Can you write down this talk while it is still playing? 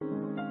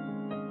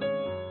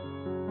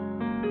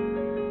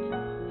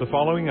The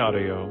following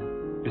audio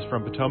is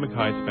from Potomac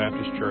Heights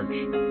Baptist Church,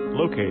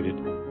 located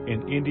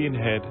in Indian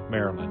Head,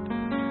 Maryland.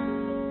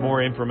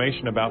 More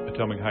information about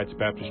Potomac Heights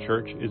Baptist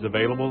Church is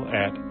available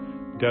at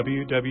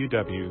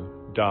www.phbc.com.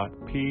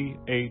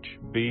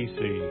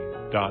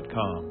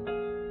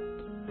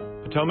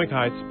 Potomac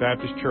Heights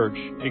Baptist Church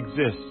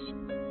exists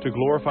to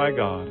glorify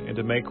God and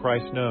to make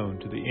Christ known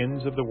to the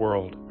ends of the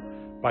world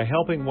by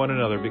helping one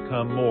another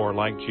become more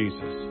like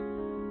Jesus.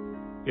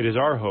 It is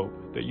our hope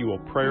that you will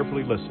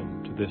prayerfully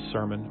listen to this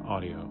sermon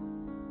audio.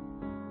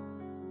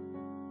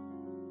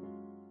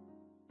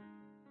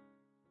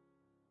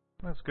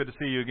 Well, it's good to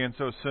see you again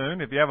so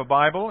soon. If you have a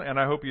Bible, and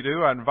I hope you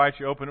do, I invite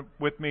you to open it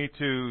with me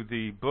to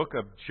the book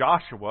of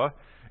Joshua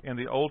in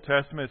the Old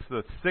Testament. It's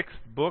the sixth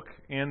book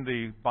in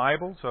the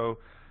Bible. So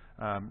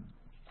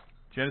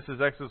Genesis,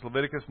 Exodus,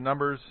 Leviticus,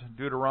 Numbers,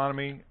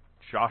 Deuteronomy,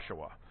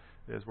 Joshua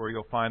is where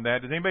you'll find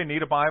that. Does anybody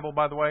need a Bible,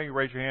 by the way? You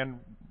raise your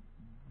hand.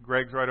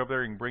 Greg's right over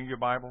there. He can bring you a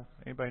Bible.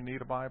 Anybody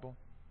need a Bible?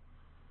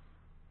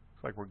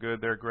 Looks like we're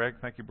good there, Greg.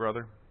 Thank you,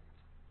 brother.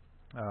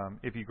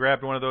 If you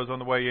grabbed one of those on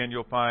the way in,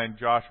 you'll find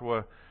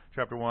Joshua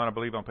chapter 1, I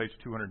believe on page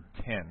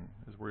 210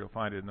 is where you'll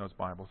find it in those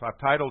Bibles. I've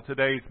titled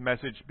today's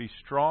message, Be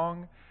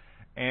Strong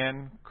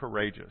and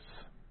Courageous.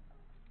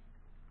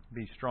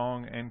 Be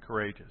strong and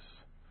courageous.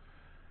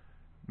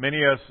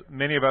 Many of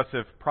us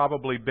have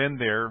probably been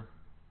there,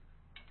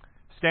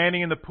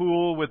 standing in the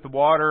pool with the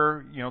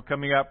water,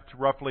 coming up to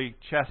roughly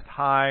chest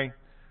high,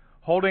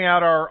 holding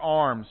out our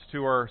arms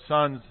to our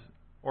sons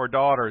or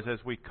daughters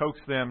as we coax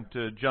them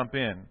to jump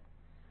in.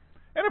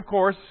 And of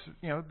course,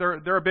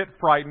 they're a bit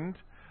frightened.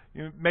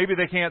 Maybe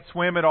they can't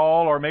swim at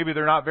all, or maybe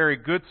they're not very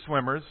good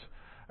swimmers.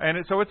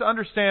 And so it's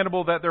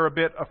understandable that they're a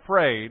bit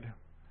afraid,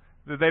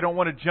 that they don't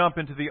want to jump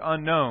into the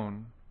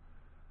unknown.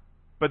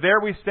 But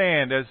there we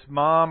stand as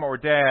mom or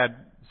dad,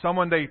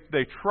 someone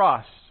they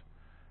trust.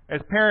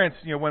 As parents,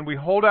 when we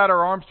hold out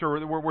our arms to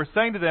her, we're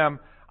saying to them,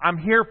 I'm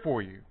here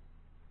for you.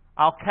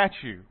 I'll catch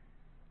you.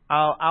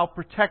 I'll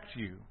protect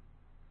you.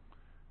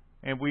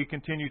 And we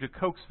continue to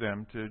coax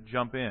them to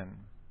jump in.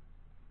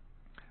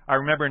 I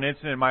remember an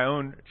incident in my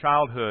own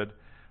childhood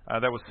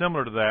that was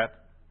similar to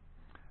that.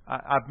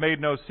 I've made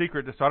no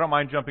secret, so I don't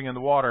mind jumping in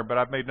the water, but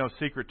I've made no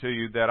secret to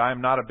you that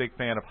I'm not a big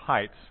fan of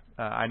heights.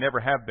 I never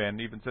have been,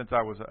 even since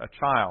I was a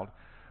child.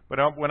 But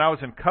when I was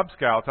in Cub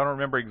Scouts, I don't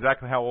remember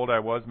exactly how old I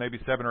was, maybe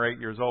 7 or 8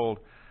 years old.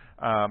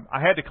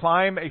 I had to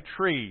climb a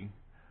tree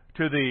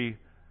to the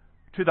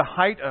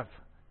height of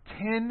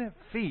 10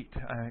 feet.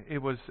 It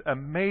was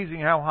amazing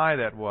how high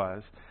that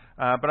was.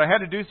 But I had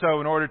to do so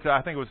in order to,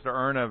 I think it was to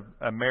earn a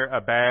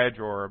badge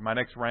or my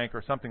next rank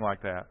or something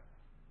like that.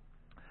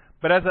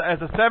 But as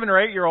a 7 or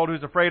 8 year old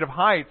who's afraid of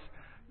heights,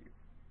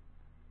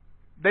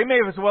 they may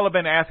as well have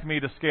been asking me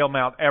to scale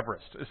Mount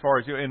Everest. As far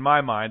as in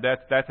my mind,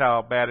 that's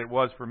how bad it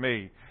was for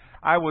me.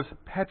 I was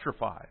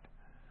petrified.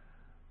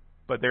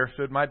 But there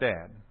stood my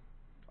dad,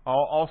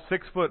 all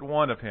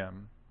 6'1" of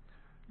him,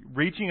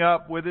 reaching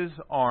up with his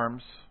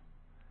arms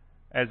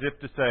as if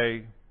to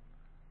say,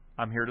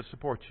 I'm here to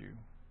support you.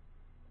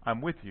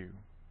 I'm with you.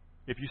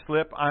 If you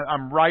slip,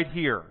 I'm right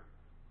here.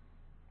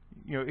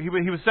 He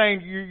was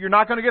saying, you're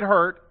not going to get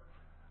hurt.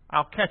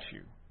 I'll catch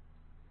you.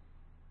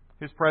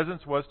 His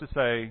presence was to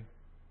say,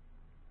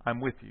 I'm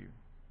with you.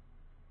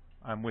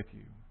 I'm with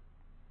you.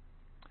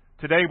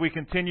 Today we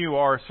continue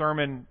our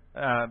sermon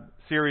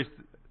series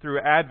through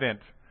Advent.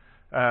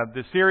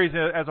 The series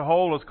as a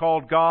whole is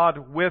called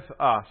God with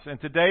Us. And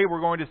today we're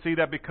going to see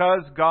that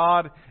because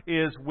God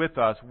is with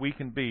us, we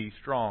can be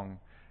strong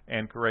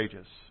and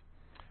courageous.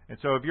 And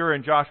so if you're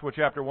in Joshua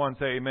chapter 1,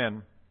 say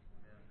amen.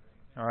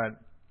 All right.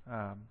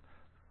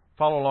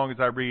 Follow along as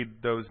I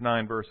read those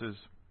 9 verses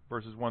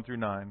 1 through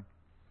 9.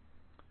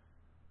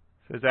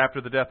 It says, after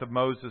the death of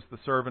Moses, the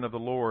servant of the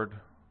Lord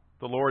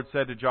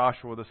said to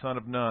Joshua, the son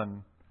of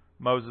Nun,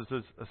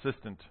 Moses'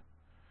 assistant,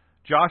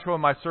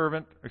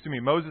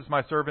 Moses,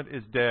 my servant,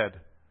 is dead.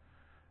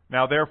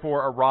 Now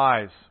therefore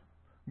arise,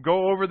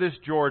 go over this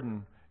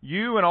Jordan,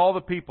 you and all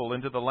the people,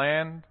 into the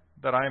land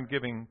that I am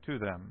giving to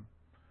them,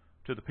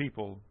 to the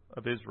people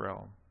of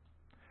Israel.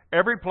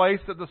 Every place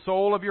that the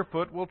sole of your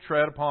foot will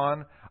tread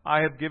upon,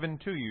 I have given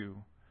to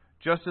you,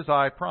 just as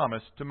I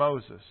promised to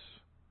Moses.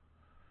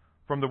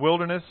 From the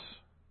wilderness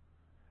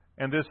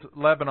and this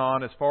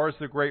Lebanon, as far as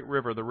the great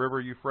river, the river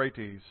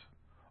Euphrates,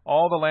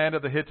 all the land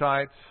of the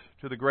Hittites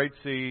to the great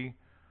sea,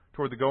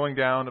 toward the going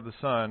down of the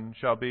sun,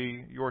 shall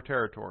be your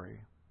territory.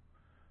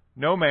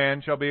 No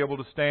man shall be able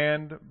to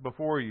stand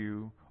before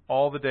you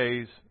all the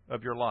days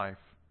of your life.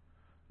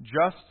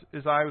 Just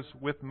as I was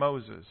with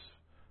Moses,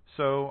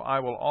 so I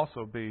will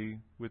also be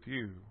with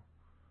you.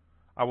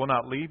 I will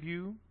not leave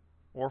you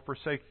or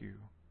forsake you.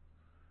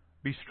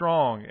 Be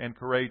strong and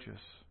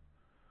courageous,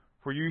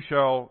 for you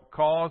shall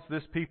cause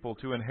this people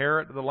to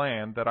inherit the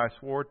land that I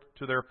swore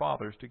to their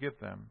fathers to give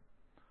them.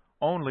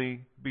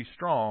 Only be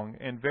strong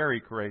and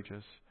very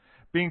courageous,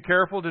 being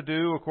careful to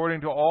do according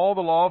to all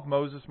the law of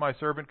Moses my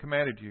servant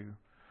commanded you.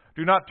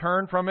 Do not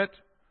turn from it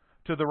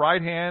to the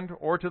right hand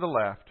or to the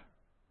left,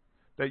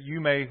 that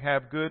you may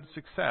have good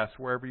success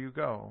wherever you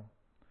go.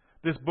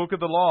 This book of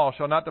the law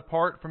shall not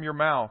depart from your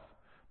mouth,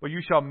 but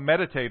you shall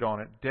meditate on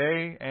it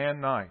day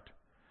and night,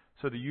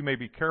 so that you may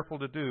be careful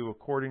to do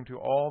according to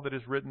all that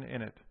is written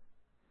in it.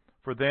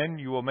 For then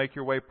you will make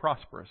your way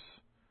prosperous,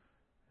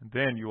 and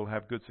then you will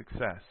have good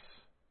success.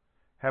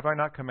 Have I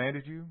not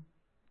commanded you?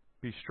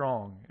 Be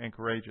strong and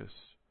courageous.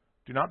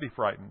 Do not be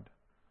frightened,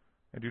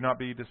 and do not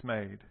be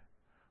dismayed,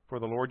 for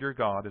the Lord your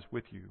God is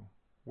with you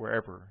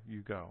wherever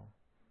you go.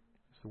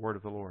 It's the word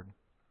of the Lord.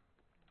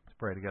 Let's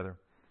pray together.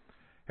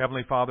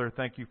 Heavenly Father,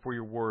 thank you for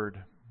your word,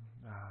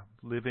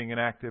 living and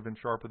active and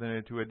sharper than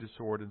any two-edged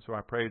sword. And so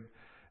I prayed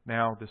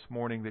now this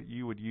morning that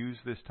you would use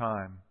this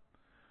time.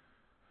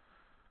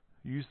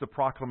 Use the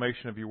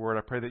proclamation of your word.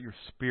 I pray that your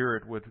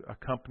Spirit would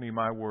accompany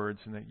my words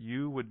and that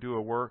you would do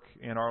a work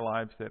in our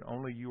lives that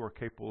only you are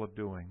capable of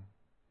doing.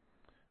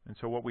 And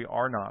so what we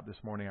are not this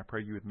morning, I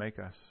pray you would make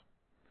us.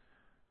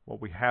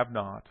 What we have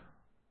not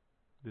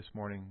this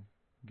morning,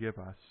 give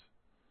us.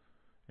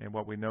 And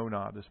what we know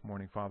not this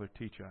morning, Father,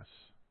 teach us.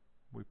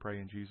 We pray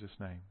in Jesus'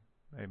 name.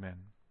 Amen.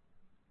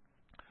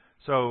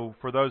 So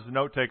for those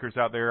note takers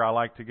out there, I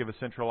like to give a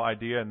central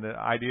idea, and the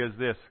idea is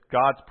this: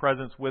 God's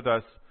presence with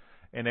us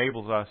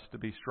enables us to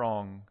be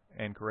strong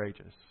and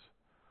courageous.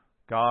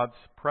 God's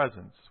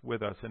presence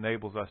with us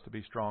enables us to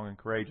be strong and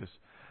courageous.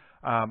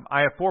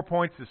 I have 4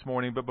 points this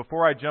morning, but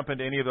before I jump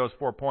into any of those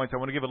 4 points, I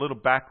want to give a little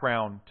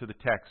background to the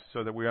text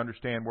so that we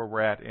understand where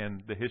we're at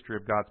in the history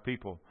of God's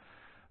people.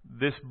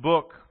 This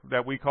book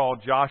that we call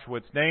Joshua,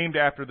 it's named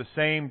after the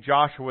same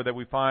Joshua that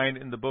we find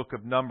in the book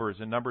of Numbers,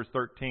 in Numbers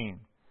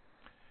 13.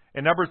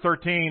 In Numbers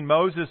 13,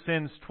 Moses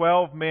sends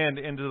 12 men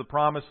into the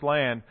promised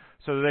land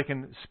so that they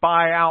can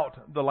spy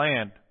out the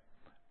land.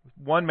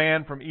 One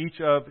man from each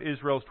of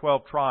Israel's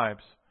 12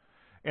 tribes.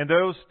 And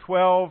those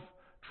 12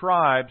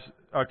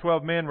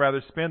 men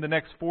spend the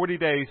next 40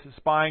 days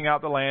spying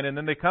out the land, and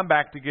then they come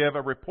back to give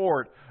a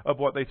report of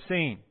what they've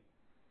seen.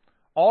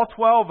 All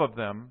 12 of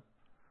them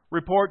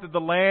report that the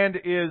land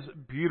is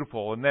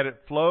beautiful and that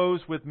it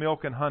flows with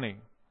milk and honey.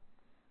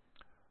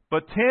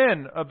 But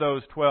 10 of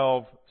those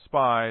 12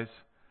 spies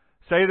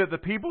say that the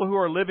people who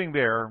are living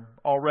there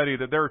already,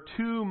 that they're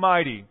too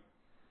mighty.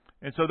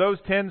 And so those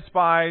 10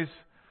 spies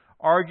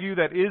argue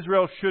that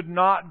Israel should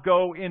not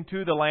go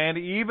into the land,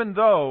 even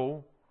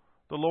though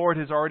the Lord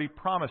has already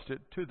promised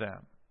it to them.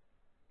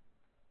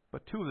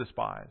 But 2 of the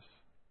spies,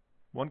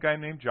 one guy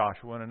named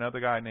Joshua and another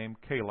guy named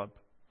Caleb,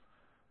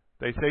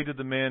 they say to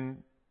the men,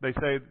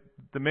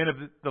 the men of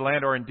the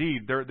land are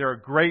indeed, they're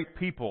a great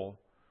people,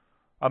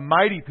 a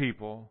mighty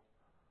people.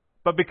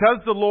 But because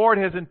the Lord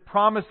has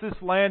promised this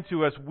land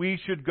to us, we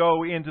should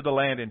go into the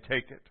land and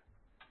take it.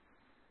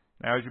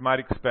 Now, as you might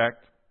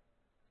expect,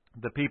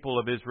 the people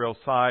of Israel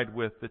side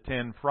with the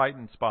 10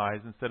 frightened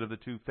spies instead of the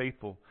 2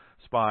 faithful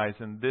spies.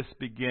 And this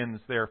begins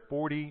their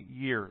 40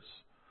 years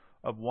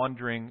of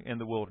wandering in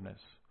the wilderness.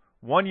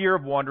 1 year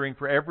of wandering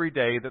for every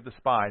day that the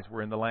spies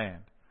were in the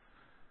land.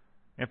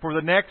 And for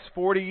the next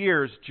 40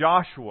 years,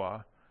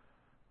 Joshua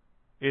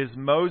is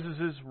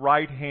Moses'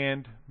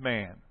 right-hand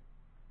man.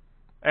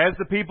 As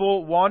the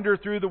people wander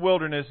through the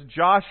wilderness,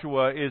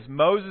 Joshua is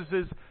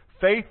Moses'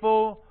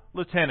 faithful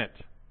lieutenant.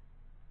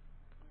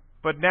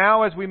 But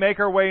now as we make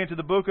our way into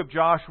the book of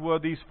Joshua,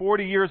 these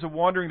 40 years of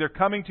wandering, they're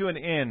coming to an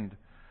end.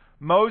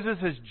 Moses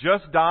has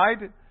just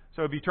died.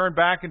 So if you turn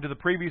back into the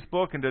previous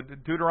book, into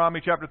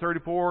Deuteronomy chapter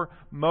 34,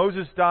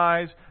 Moses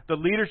dies. The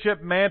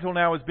leadership mantle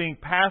now is being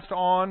passed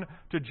on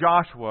to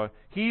Joshua.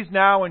 He's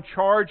now in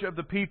charge of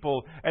the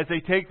people as they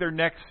take their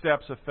next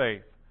steps of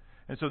faith.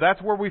 And so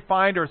that's where we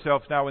find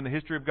ourselves now in the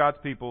history of God's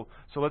people.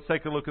 So let's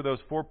take a look at those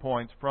 4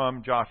 points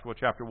from Joshua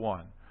chapter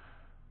 1.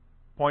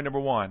 Point number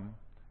 1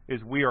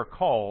 is we are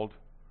called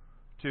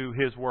to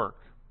His work.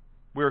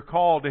 We are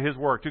called to His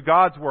work, to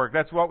God's work.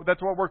 That's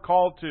what we're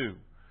called to.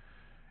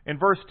 In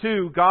verse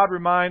 2, God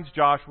reminds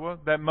Joshua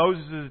that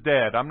Moses is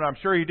dead. I'm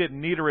sure he didn't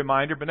need a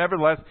reminder, but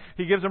nevertheless,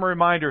 He gives him a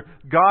reminder.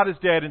 God is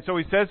dead. And so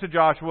He says to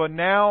Joshua,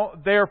 "Now,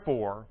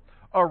 therefore,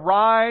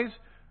 arise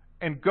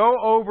and go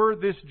over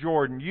this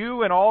Jordan,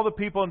 you and all the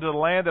people, into the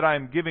land that I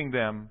am giving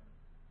them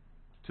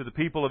to the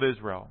people of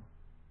Israel."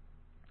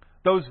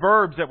 Those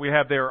verbs that we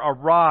have there,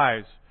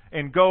 arise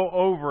and go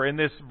over, in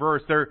this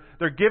verse,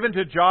 they're given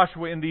to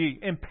Joshua in the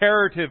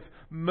imperative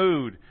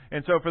mood.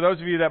 And so for those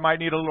of you that might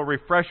need a little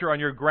refresher on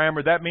your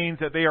grammar, that means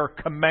that they are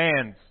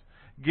commands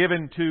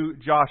given to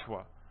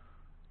Joshua.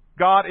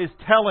 God is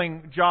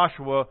telling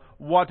Joshua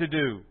what to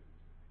do.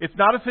 It's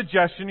not a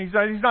suggestion. He's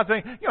not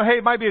saying, hey,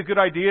 it might be a good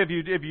idea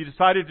if you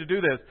decided to do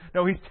this.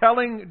 No, He's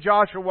telling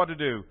Joshua what to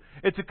do.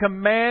 It's a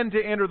command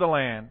to enter the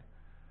land.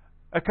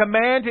 A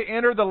command to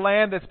enter the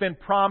land that's been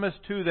promised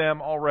to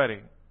them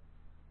already.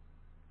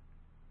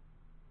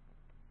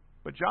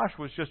 But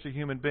Joshua's just a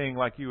human being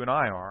like you and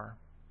I are.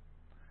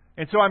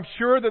 And so I'm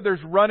sure that there's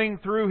running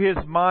through his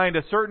mind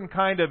a certain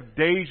kind of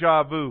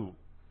deja vu.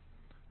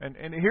 And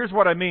here's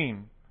what I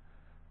mean.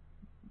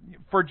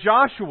 For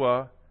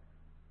Joshua,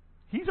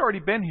 he's already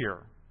been here,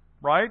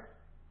 right?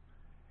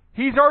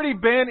 He's already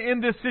been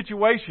in this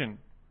situation.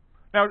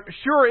 Now,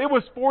 sure, it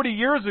was 40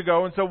 years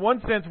ago, and so in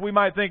one sense we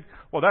might think,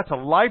 well, that's a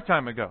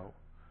lifetime ago.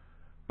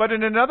 But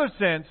in another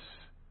sense,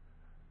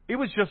 it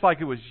was just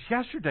like it was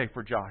yesterday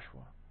for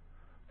Joshua.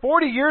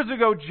 40 years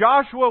ago,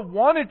 Joshua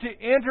wanted to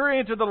enter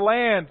into the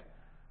land.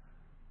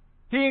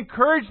 He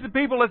encouraged the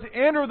people, let's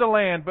enter the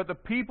land. But the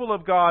people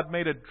of God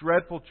made a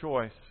dreadful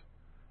choice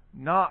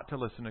not to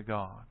listen to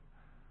God.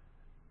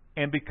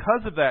 And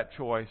because of that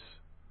choice,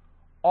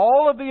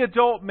 all of the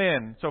adult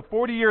men, so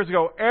 40 years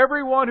ago,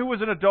 everyone who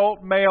was an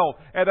adult male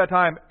at that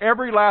time,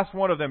 every last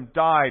one of them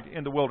died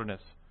in the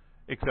wilderness,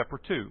 except for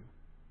two.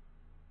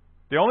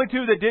 The only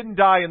two that didn't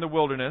die in the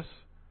wilderness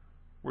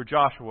were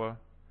Joshua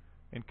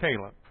and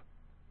Caleb.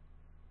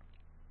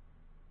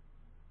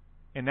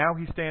 And now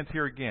he stands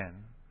here again,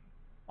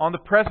 on the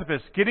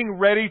precipice, getting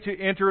ready to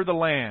enter the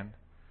land.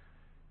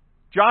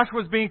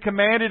 Joshua's being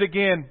commanded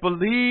again,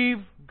 believe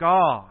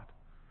God.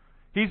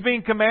 He's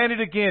being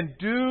commanded again,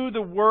 do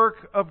the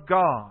work of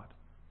God.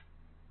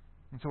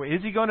 And so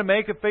is he going to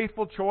make a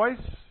faithful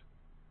choice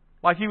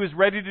like he was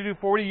ready to do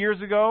 40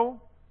 years ago?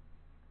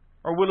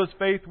 Or will his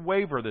faith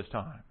waver this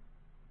time?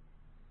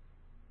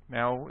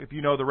 Now, if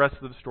you know the rest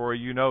of the story,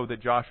 you know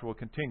that Joshua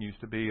continues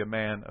to be a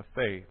man of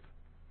faith.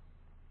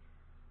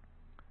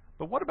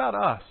 But what about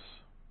us?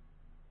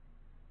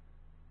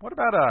 What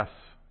about us?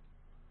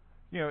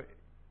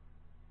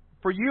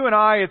 For you and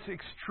I, it's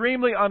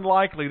extremely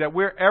unlikely that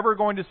we're ever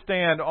going to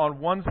stand on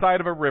one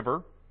side of a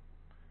river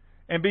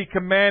and be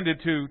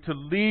commanded to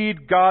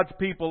lead God's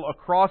people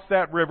across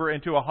that river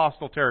into a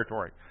hostile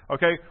territory.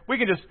 Okay? We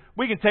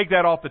can take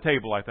that off the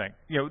table, I think.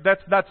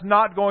 That's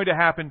not going to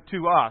happen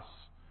to us.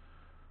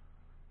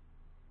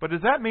 But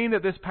does that mean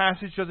that this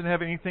passage doesn't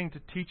have anything to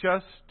teach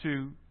us,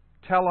 to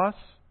tell us?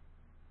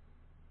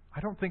 I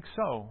don't think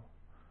so.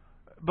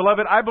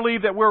 Beloved, I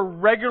believe that we're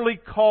regularly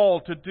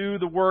called to do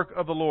the work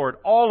of the Lord.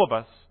 All of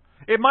us.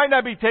 It might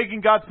not be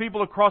taking God's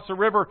people across the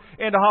river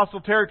into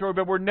hostile territory,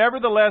 but we're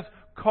nevertheless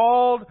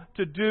called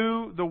to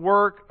do the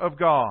work of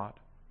God.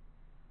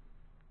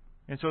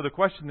 And so the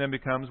question then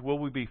becomes, will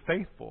we be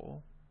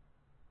faithful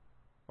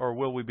or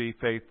will we be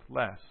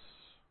faithless?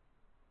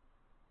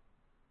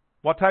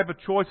 What type of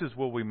choices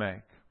will we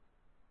make?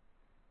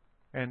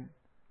 And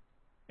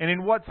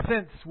in what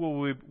sense will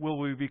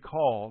we be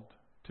called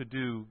to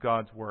do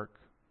God's work?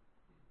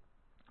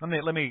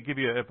 Let me give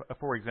you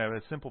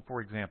a simple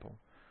for example,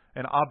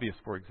 an obvious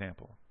for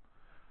example.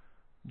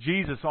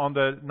 Jesus, on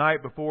the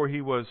night before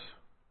he was,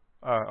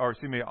 after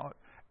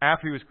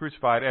he was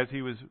crucified, as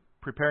he was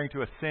preparing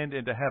to ascend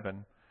into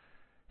heaven,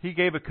 he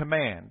gave a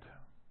command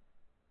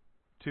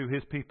to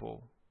his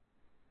people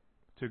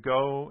to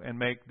go and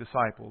make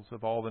disciples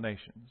of all the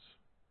nations.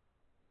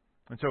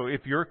 And so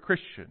if you're a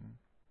Christian,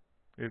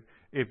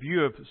 if you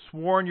have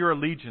sworn your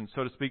allegiance,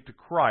 so to speak, to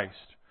Christ,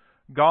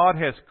 God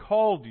has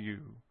called you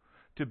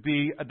to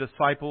be a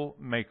disciple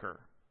maker.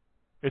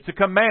 It's a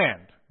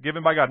command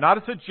given by God, not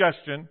a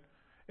suggestion.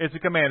 It's a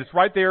command. It's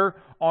right there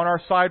on our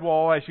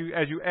sidewall as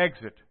you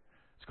exit.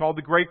 It's called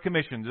the Great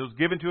Commission. It was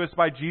given to us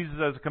by Jesus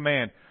as a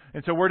command.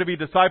 And so we're to be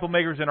disciple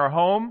makers in our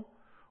home.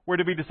 We're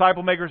to be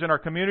disciple makers in our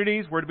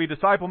communities. We're to be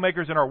disciple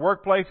makers in our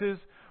workplaces.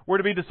 We're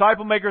to be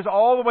disciple makers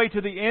all the way to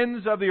the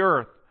ends of the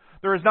earth.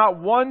 There is not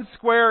one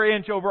square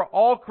inch over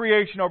all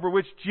creation over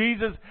which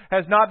Jesus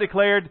has not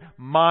declared,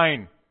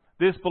 mine.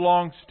 This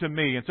belongs to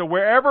me. And so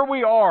wherever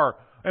we are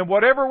and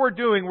whatever we're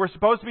doing, we're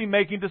supposed to be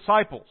making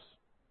disciples.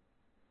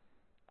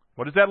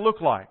 What does that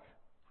look like?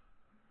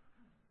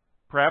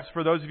 Perhaps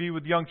for those of you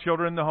with young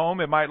children in the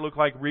home, it might look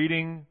like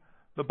reading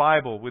the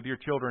Bible with your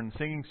children,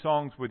 singing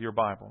songs with your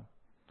Bible.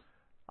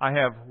 I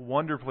have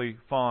wonderfully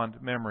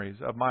fond memories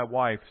of my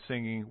wife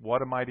singing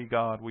What a Mighty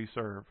God We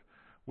Serve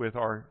with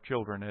our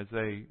children as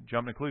they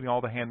jump, including all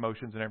the hand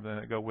motions and everything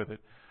that go with it.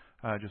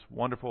 Just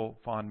wonderful,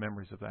 fond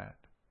memories of that.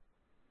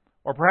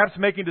 Or perhaps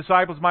making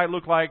disciples might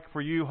look like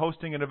for you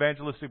hosting an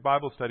evangelistic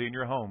Bible study in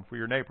your home for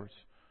your neighbors.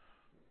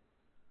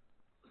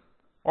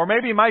 Or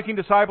maybe making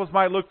disciples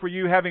might look for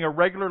you having a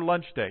regular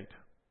lunch date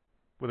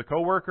with a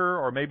coworker,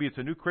 or maybe it's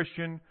a new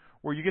Christian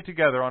where you get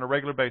together on a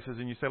regular basis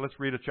and you say, let's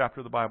read a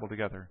chapter of the Bible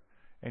together.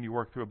 And you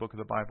work through a book of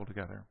the Bible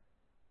together.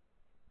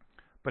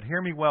 But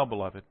hear me well,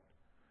 beloved.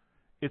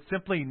 It's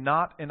simply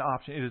not an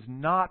option. It is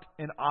not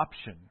an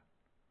option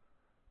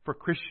for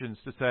Christians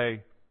to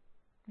say,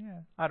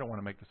 I don't want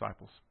to make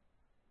disciples.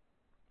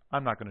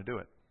 I'm not going to do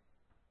it.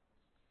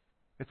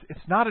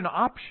 It's not an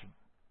option.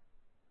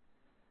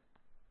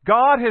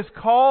 God has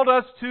called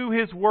us to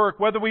His work,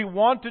 whether we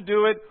want to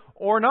do it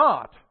or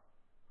not.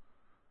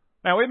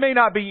 Now, it may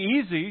not be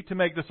easy to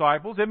make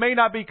disciples. It may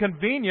not be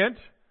convenient.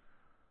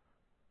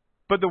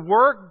 But the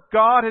work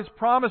God has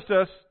promised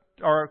us,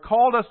 or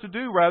called us to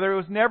do, rather, it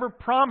was never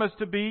promised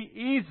to be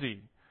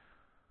easy.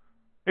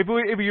 If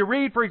you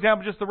read, for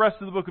example, just the rest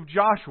of the book of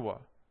Joshua,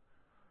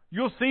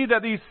 you'll see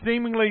that these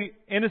seemingly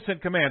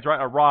innocent commands, right?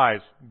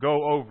 Arise,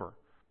 go over.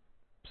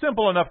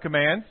 Simple enough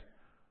commands.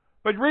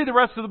 But read the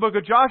rest of the book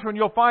of Joshua and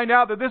you'll find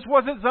out that this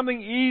wasn't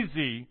something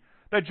easy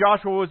that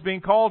Joshua was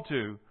being called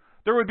to.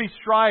 There would be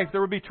strife,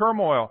 there would be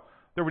turmoil,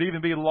 there would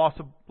even be loss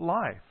of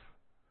life.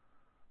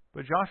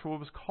 But Joshua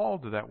was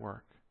called to that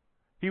work.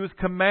 He was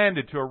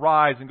commanded to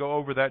arise and go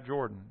over that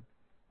Jordan.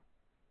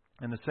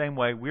 In the same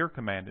way, we're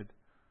commanded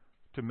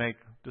to make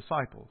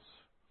disciples.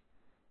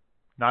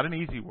 Not an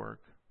easy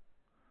work,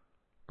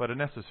 but a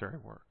necessary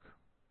work.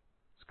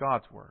 It's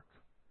God's work.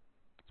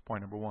 That's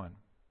point number one.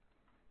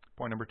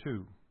 Point number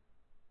two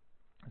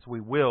is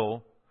we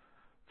will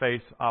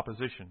face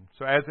opposition.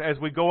 So as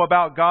we go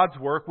about God's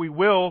work, we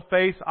will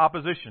face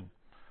opposition.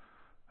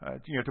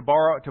 To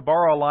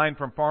borrow a line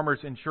from Farmers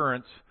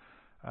Insurance,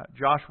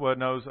 Joshua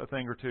knows a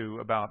thing or two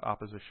about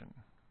opposition.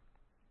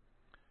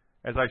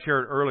 As I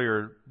shared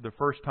earlier, the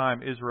first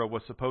time Israel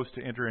was supposed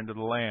to enter into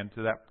the land,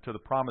 to the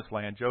promised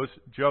land,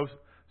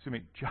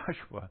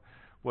 Joshua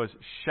was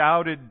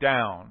shouted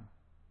down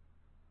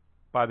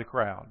by the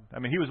crowd. I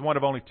mean, he was one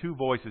of only two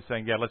voices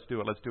saying, "Yeah, let's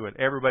do it."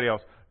 Everybody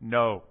else,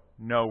 no,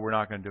 we're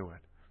not going to do it.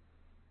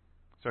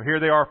 So here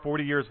they are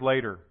 40 years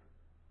later.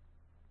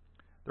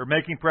 They're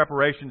making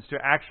preparations to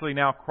actually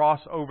now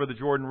cross over the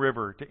Jordan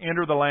River to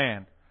enter the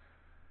land.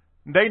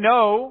 They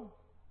know,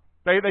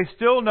 they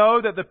still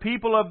know that the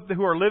people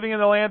who are living in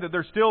the land, that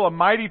they're still a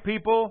mighty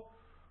people.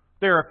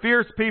 They're a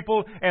fierce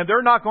people, and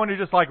they're not going to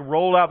just like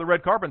roll out the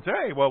red carpet and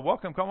say, "Hey, well,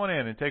 welcome, come on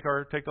in and take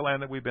the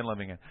land that we've been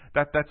living in."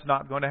 That's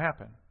not going to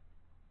happen.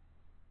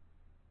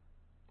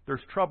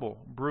 There's trouble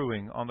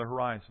brewing on the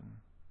horizon.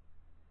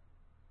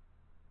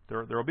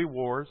 There will be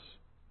wars.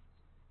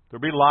 There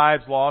will be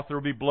lives lost. There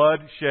will be blood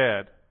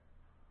shed.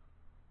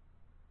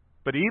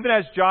 But even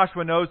as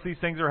Joshua knows these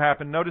things are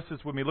happening, notice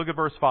this with me. Look at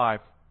verse 5.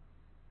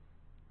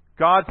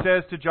 God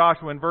says to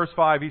Joshua in verse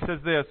 5, He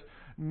says this,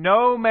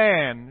 "No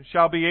man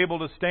shall be able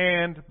to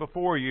stand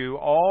before you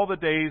all the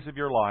days of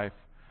your life.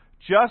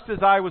 Just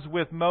as I was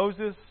with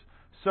Moses,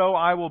 so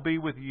I will be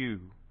with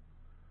you.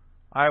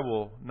 I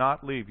will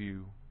not leave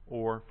you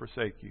or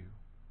forsake you."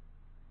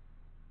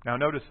 Now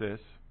notice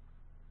this.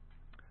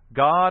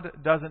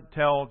 God doesn't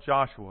tell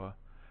Joshua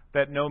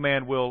that no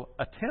man will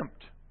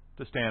attempt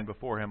to stand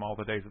before him all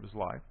the days of his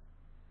life.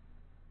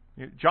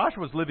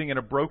 Joshua's living in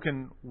a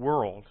broken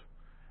world.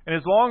 And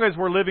as long as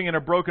we're living in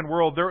a broken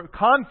world,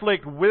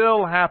 conflict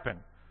will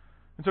happen.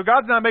 And so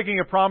God's not making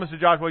a promise to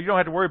Joshua, "You don't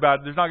have to worry about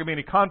it. There's not going to be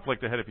any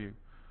conflict ahead of you."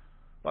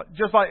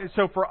 Just like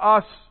so for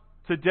us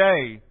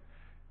today,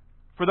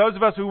 for those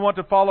of us who want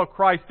to follow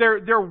Christ,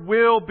 there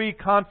will be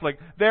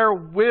conflict. There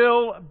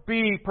will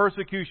be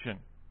persecution.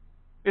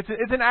 It's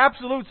an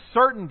absolute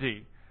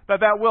certainty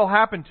that will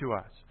happen to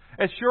us.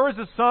 As sure as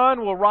the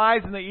sun will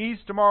rise in the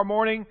east tomorrow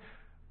morning,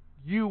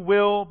 you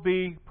will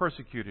be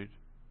persecuted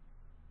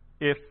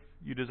if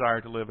you desire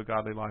to live a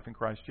godly life in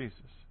Christ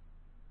Jesus.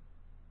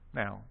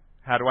 Now,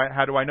 how do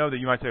I know that?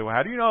 You might say, "Well,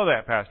 how do you know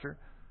that, Pastor?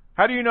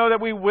 How do you know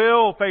that we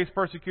will face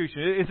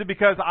persecution? Is it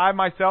because I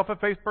myself have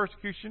faced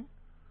persecution?"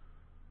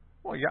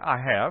 Well, yeah, I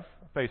have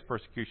faced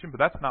persecution, but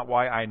that's not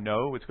why I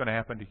know it's going to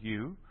happen to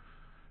you.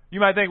 You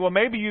might think, well,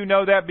 maybe you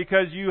know that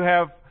because you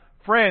have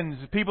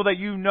friends, people that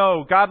you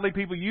know, godly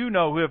people you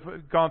know who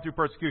have gone through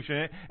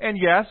persecution. And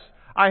yes,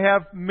 I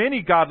have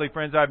many godly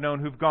friends I've known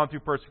who've gone through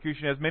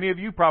persecution, as many of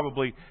you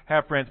probably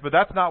have friends. But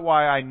that's not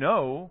why I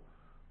know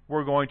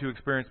we're going to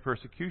experience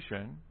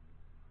persecution.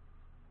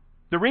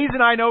 The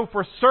reason I know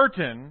for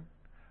certain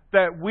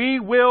that we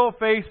will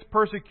face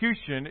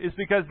persecution is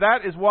because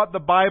that is what the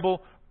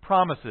Bible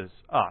promises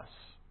us.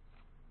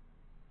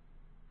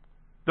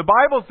 The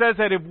Bible says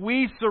that if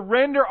we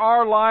surrender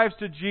our lives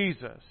to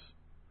Jesus,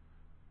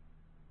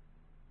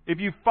 if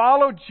you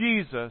follow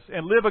Jesus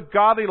and live a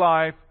godly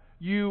life,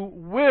 you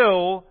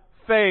will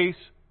face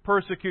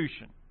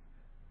persecution.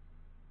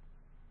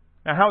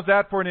 Now, how's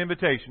that for an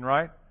invitation,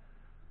 right?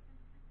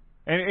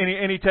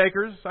 Any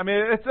takers? I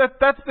mean,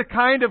 that's the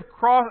kind of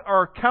cross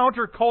or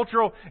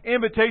countercultural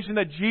invitation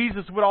that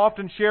Jesus would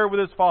often share with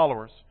His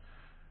followers.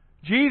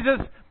 Jesus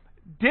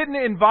didn't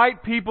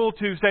invite people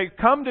to say,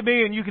 "Come to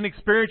me and you can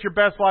experience your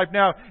best life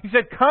now." He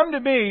said, "Come to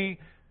me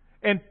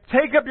and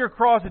take up your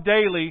cross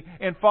daily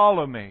and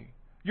follow me."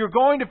 You're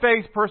going to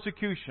face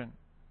persecution.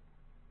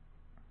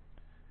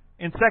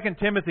 In 2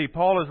 Timothy,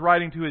 Paul is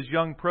writing to his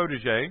young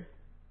protege,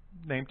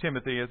 named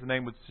Timothy, as the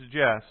name would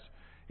suggest.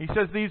 He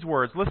says these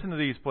words. Listen to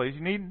these, please.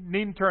 You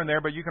needn't turn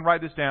there, but you can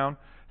write this down.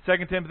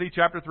 2 Timothy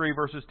chapter 3,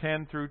 verses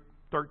 10 through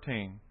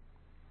 13.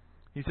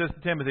 He says to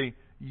Timothy,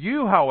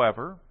 "You,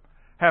 however,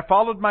 have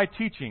followed my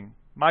teaching,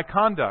 my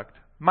conduct,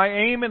 my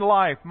aim in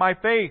life, my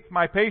faith,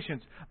 my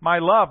patience, my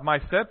love, my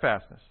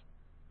steadfastness."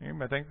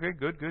 I think,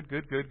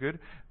 okay, good.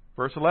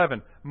 Verse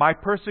 11, "My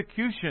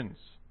persecutions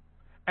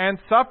and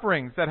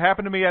sufferings that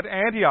happened to me at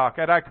Antioch,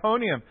 at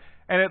Iconium,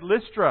 and at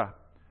Lystra,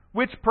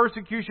 which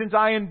persecutions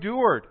I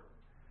endured,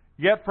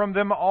 yet from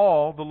them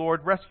all the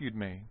Lord rescued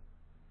me."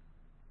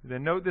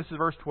 Then note this is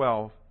verse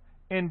 12.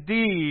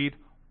 "Indeed,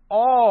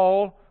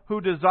 all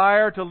who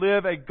desire to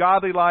live a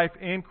godly life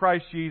in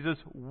Christ Jesus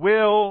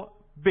will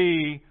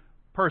be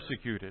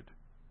persecuted,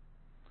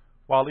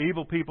 while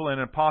evil people and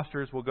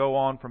impostors will go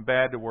on from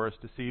bad to worse,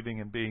 deceiving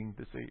and being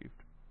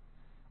deceived."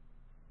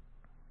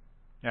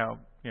 Now,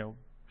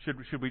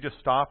 should we just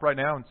stop right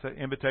now and say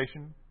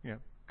invitation?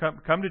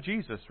 Come to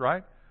Jesus,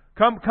 right?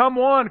 Come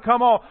one,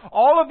 come all.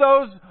 All of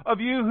those of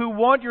you who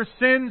want your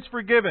sins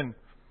forgiven,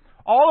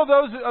 all of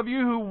those of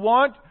you who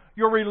want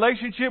your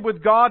relationship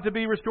with God to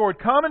be restored,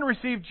 come and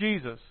receive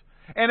Jesus.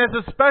 And as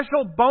a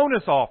special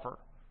bonus offer,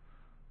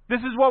 this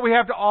is what we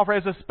have to offer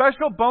as a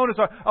special bonus.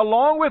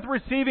 Along with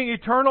receiving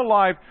eternal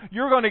life,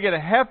 you're going to get a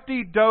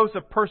hefty dose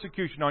of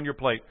persecution on your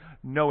plate.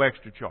 No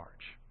extra charge.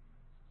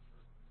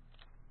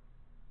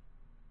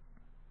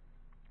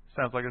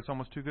 Sounds like it's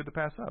almost too good to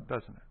pass up,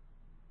 doesn't it?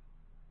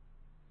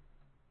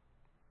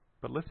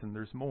 But listen,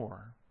 there's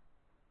more.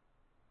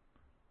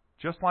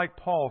 Just like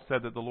Paul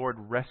said that the Lord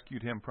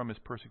rescued him from his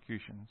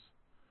persecutions,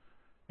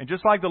 and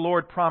just like the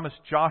Lord promised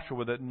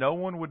Joshua that no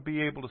one would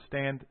be able to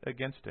stand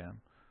against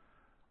him,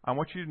 I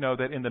want you to know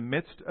that in the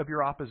midst of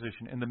your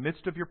opposition, in the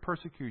midst of your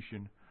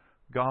persecution,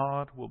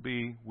 God will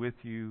be with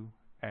you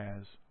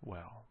as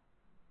well.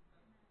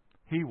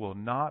 He will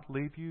not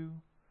leave you,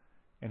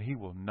 and He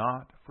will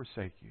not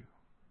forsake you.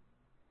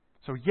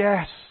 So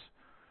yes,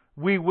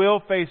 we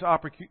will face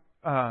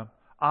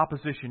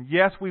opposition.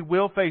 Yes, we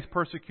will face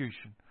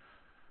persecution.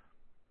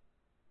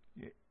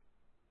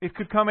 It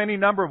could come any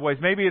number of ways.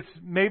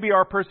 Maybe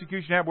our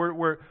persecution,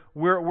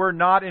 we're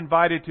not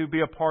invited to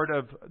be a part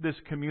of this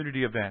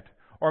community event.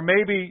 Or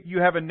maybe you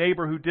have a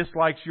neighbor who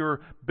dislikes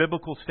your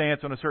biblical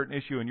stance on a certain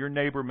issue, and your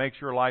neighbor makes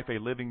your life a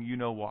living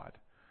you-know-what.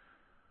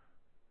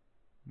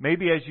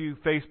 Maybe as you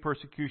face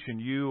persecution,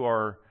 you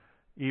are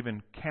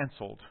even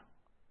canceled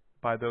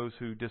by those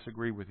who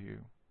disagree with you.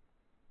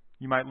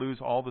 You might lose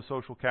all the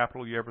social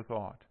capital you ever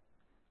thought.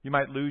 You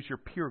might lose your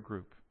peer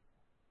group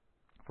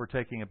for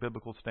taking a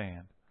biblical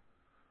stand.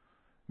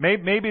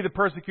 Maybe the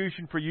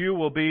persecution for you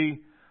will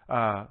be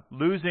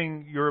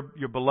losing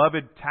your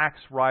beloved tax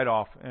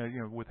write-off.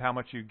 With how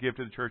much you give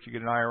to the church, you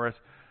get an IRS.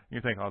 And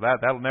you think,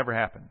 that'll never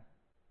happen.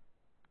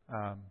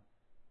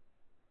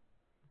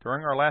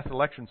 During our last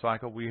election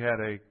cycle, we had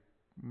a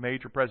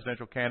major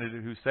presidential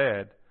candidate who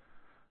said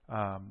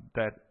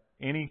that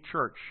any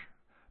church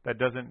that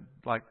doesn't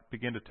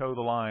begin to toe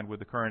the line with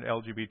the current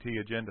LGBT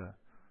agenda,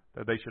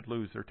 that they should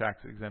lose their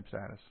tax-exempt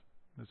status.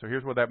 And so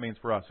here's what that means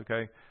for us,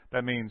 okay?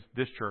 That means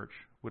this church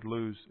would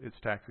lose its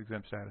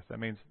tax-exempt status. That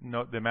means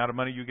the amount of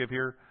money you give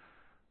here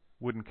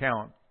wouldn't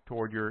count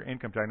toward your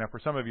income tax. Now, for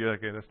some of you,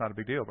 okay, that's not a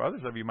big deal. For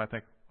others of you might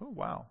think, oh,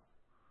 wow.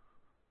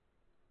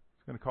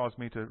 It's going to cause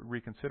me to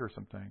reconsider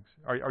some things.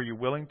 Are you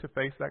willing to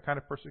face that kind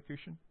of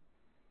persecution?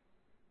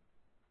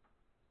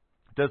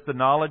 Does the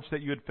knowledge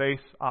that you would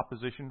face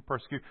opposition,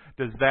 persecution,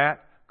 does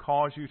that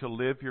cause you to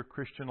live your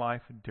Christian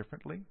life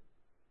differently?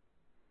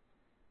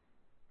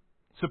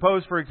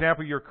 Suppose, for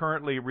example, you're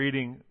currently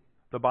reading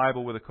the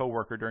Bible with a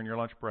coworker during your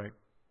lunch break,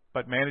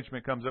 but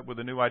management comes up with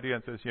a new idea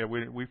and says, "Yeah,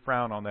 we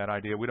frown on that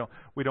idea. We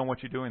don't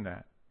want you doing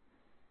that."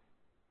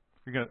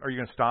 Are you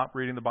going to stop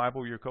reading the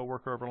Bible with your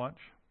coworker over lunch?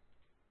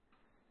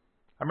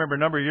 I remember a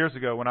number of years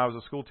ago when I was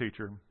a school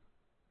teacher,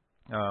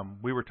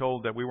 we were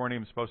told that we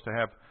weren't supposed to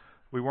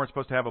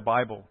have a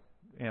Bible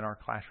in our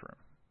classroom.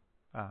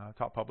 I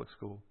taught public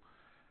school,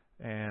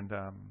 and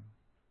I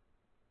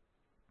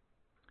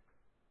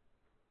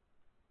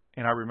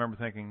remember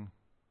thinking,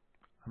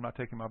 I'm not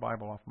taking my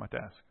Bible off my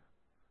desk.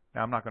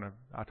 Now,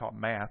 I taught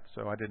math,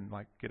 so I didn't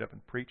get up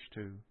and preach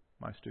to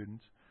my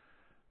students.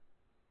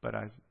 But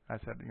I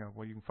said,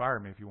 well, you can fire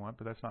me if you want,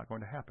 but that's not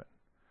going to happen.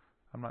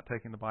 I'm not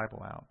taking the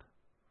Bible out.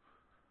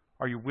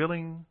 Are you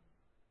willing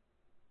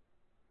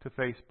to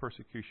face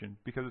persecution?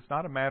 Because it's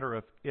not a matter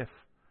of if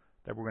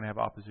that we're going to have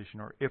opposition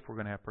or if we're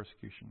going to have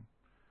persecution.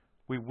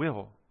 We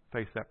will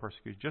face that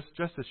persecution.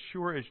 Just as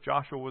sure as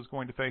Joshua was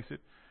going to face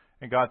it,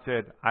 and God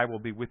said, I will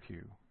be with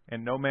you,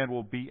 and no man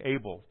will be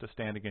able to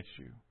stand against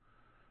you.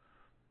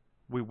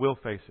 We will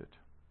face it.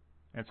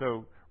 And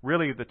so,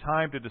 really, the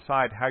time to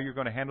decide how you're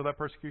going to handle that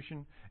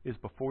persecution is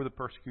before the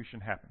persecution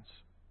happens.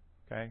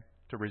 Okay?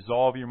 To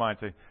resolve your mind,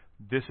 say,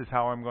 this is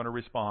how I'm going to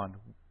respond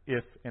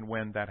if and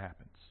when that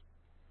happens.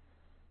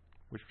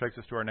 Which takes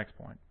us to our next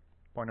point.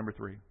 Point number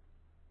 3.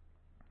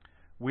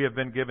 We have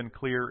been given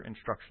clear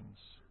instructions.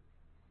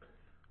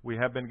 We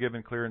have been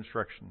given clear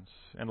instructions.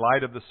 In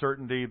light of the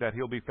certainty that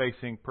he'll be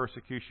facing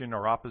persecution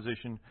or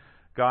opposition,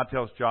 God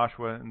tells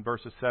Joshua in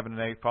verses 7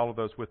 and 8, follow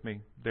those with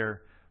me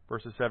there,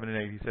 verses 7 and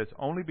 8. He says,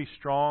 only be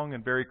strong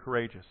and very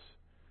courageous,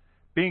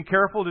 being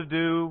careful to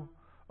do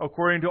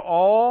according to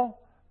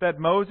all that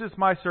Moses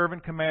my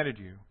servant commanded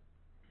you.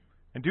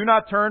 And do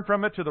not turn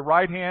from it to the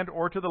right hand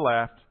or to the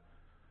left,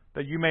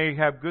 that you may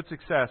have good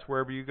success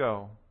wherever you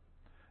go.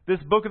 This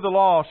book of the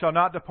law shall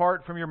not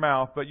depart from your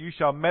mouth, but you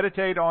shall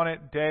meditate on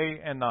it day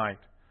and night,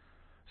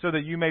 so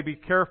that you may be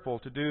careful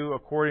to do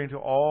according to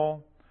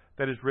all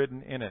that is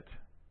written in it.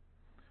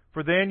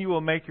 For then you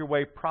will make your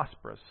way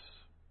prosperous,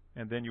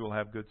 and then you will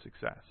have good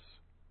success.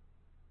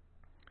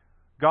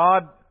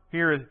 God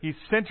here, He's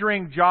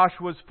centering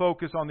Joshua's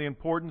focus on the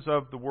importance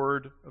of the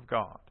Word of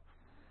God.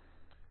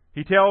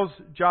 He tells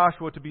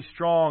Joshua to be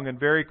strong and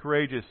very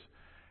courageous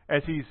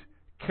as he's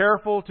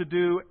careful to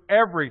do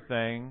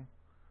everything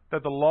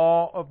that the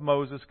law of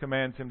Moses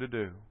commands him to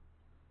do.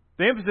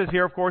 The emphasis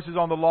here, of course, is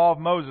on the law of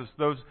Moses.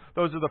 Those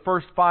are the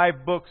first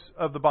 5 books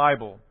of the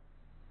Bible.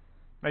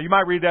 Now, you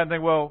might read that and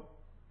think, well,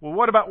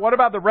 what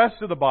about the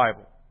rest of the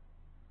Bible?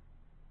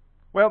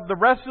 Well, the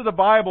rest of the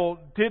Bible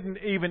didn't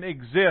even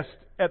exist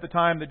at the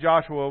time that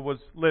Joshua was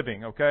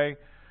living, okay?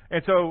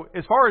 And so,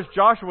 as far as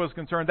Joshua is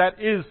concerned,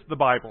 that is the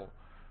Bible.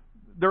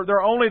 There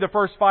are only the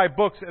first 5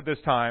 books at this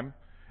time.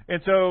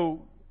 And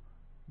so,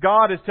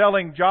 God is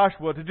telling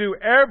Joshua to do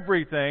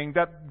everything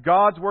that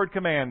God's Word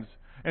commands.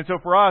 And so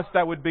for us,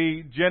 that would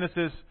be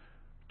Genesis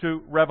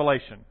to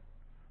Revelation.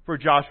 For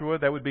Joshua,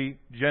 that would be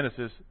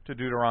Genesis to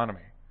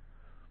Deuteronomy.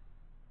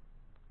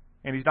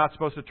 And he's not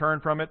supposed to turn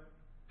from it.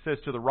 It says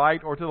to the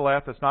right or to the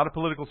left. That's not a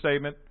political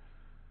statement.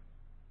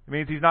 It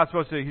means he's not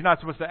supposed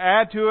to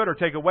add to it or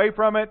take away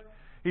from it.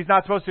 He's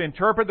not supposed to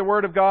interpret the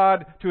Word of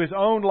God to his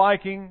own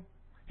liking.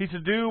 He's to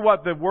do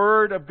what the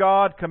Word of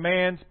God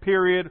commands,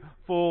 period,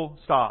 full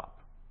stop.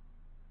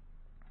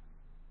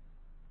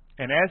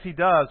 And as he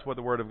does what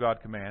the Word of God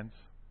commands,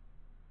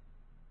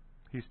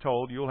 he's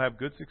told you'll have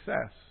good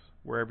success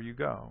wherever you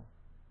go.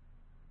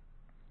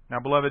 Now,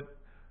 beloved,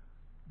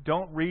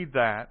 don't read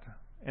that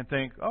and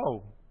think,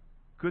 oh,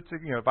 good,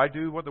 if I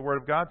do what the Word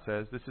of God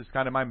says, this is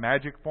kind of my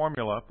magic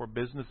formula for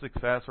business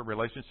success or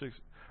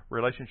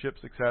relationship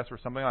success or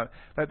something like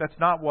that. That's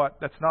not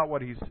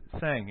what he's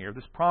saying here.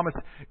 This promise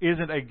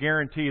isn't a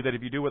guarantee that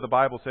if you do what the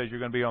Bible says, you're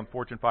going to be on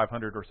Fortune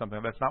 500 or something.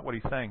 That's not what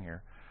he's saying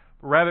here.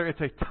 Rather, it's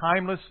a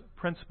timeless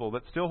principle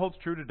that still holds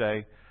true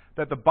today,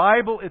 that the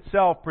Bible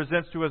itself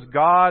presents to us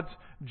God's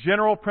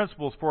general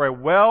principles for a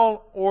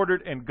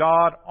well-ordered and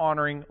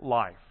God-honoring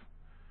life.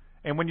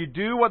 And when you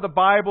do what the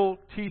Bible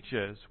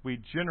teaches,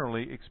 we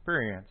generally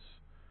experience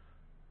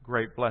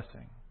great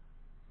blessing.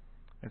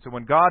 And so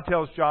when God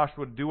tells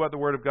Joshua to do what the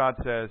Word of God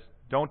says,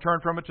 don't turn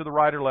from it to the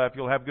right or left,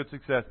 you'll have good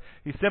success.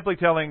 He's simply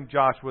telling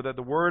Joshua that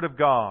the Word of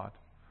God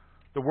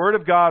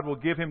will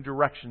give him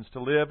directions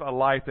to live a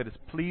life that is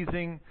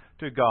pleasing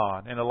to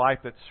God and a life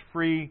that's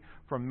free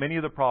from many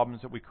of the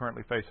problems that we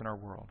currently face in our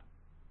world.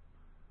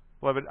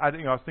 Beloved, I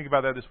was thinking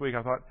about that this week.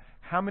 I thought,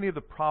 how many of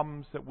the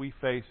problems that we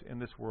face in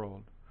this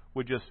world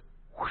would just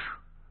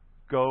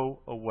go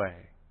away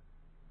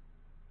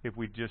if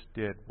we just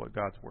did what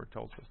God's Word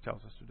tells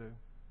us to do?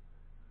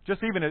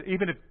 Just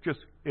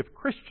if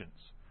Christians,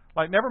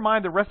 like never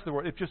mind the rest of the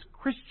world, if just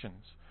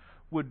Christians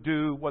would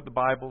do what the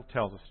Bible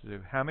tells us to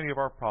do, how many of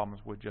our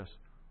problems would just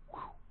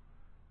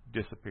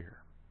disappear?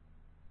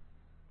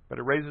 But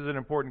it raises an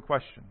important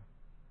question.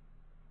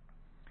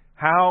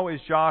 How is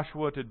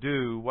Joshua to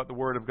do what the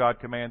Word of God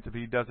commands if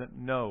he doesn't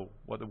know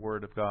what the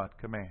Word of God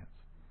commands?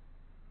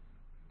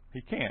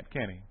 He can't,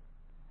 can he?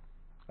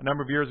 A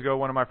number of years ago,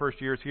 one of my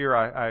first years here,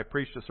 I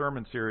preached a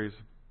sermon series.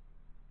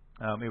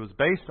 It was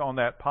based on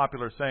that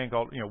popular saying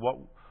called,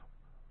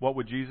 what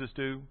would Jesus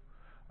do?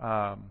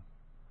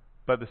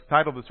 But the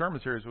title of the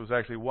sermon series was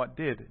actually, What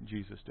Did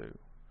Jesus Do?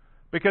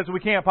 Because we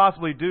can't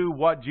possibly do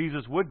what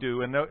Jesus would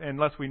do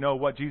unless we know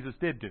what Jesus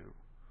did do.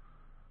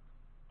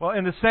 Well,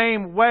 in the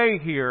same way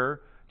here,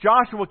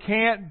 Joshua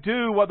can't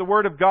do what the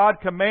Word of God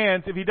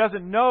commands if he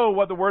doesn't know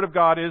what the Word of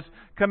God is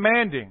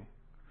commanding.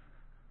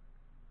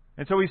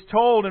 And so he's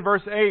told in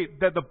verse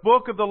 8 that the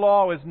book of the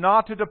law is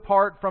not to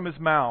depart from his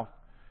mouth.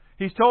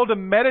 He's told to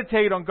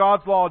meditate on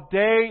God's law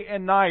day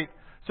and night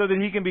so that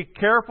he can be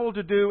careful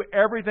to do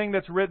everything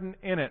that's written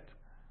in it.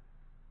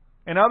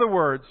 In other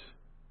words,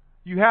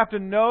 you have to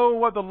know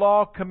what the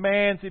law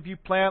commands if you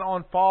plan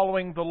on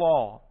following the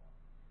law.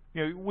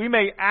 We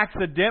may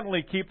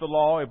accidentally keep the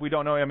law if we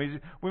don't know.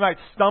 We might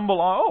stumble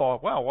on, oh,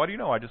 wow, what do you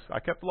know? I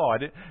kept the law. I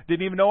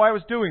didn't even know I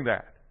was doing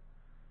that.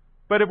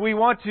 But if we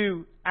want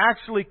to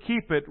actually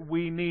keep it,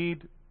 we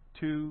need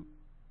to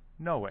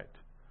know it.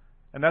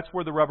 And that's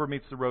where the rubber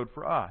meets the road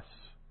for us.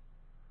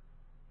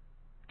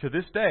 To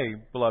this day,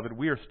 beloved,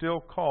 we are still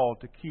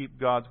called to keep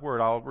God's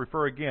Word. I'll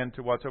refer again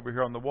to what's over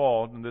here on the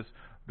wall in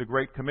the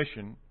Great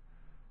Commission.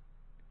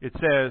 It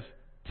says,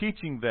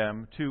 teaching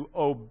them to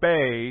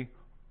obey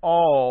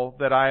all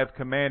that I have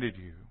commanded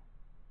you.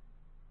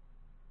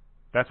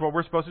 That's what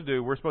we're supposed to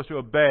do. We're supposed to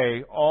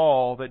obey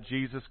all that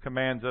Jesus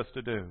commands us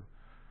to do.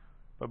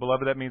 But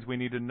beloved, that means we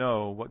need to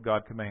know what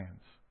God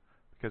commands.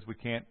 Because we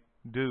can't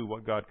do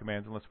what God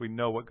commands unless we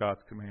know what God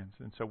commands.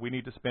 And so we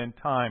need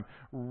to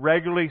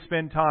regularly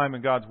spend time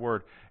in God's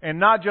Word. And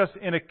not just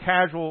in a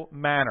casual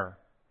manner.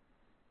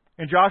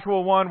 In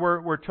Joshua 1,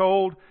 we're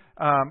told,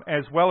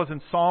 as well as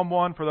in Psalm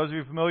 1, for those of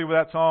you familiar with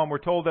that psalm, we're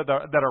told that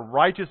a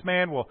righteous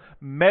man will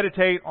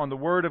meditate on the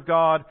Word of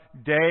God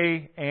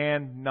day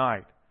and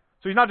night.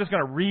 So he's not just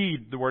going to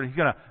read the Word, he's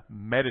going to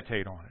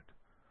meditate on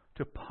it,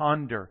 to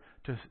ponder,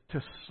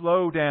 to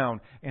slow down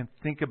and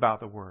think about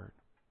the Word.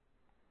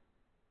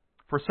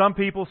 For some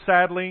people,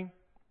 sadly,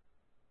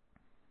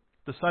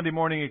 the Sunday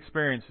morning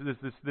experience,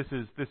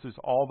 this is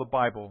all the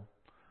Bible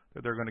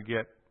that they're going to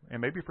get. And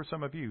maybe for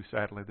some of you,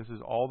 sadly, this is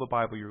all the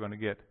Bible you're going to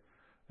get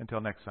until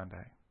next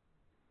Sunday.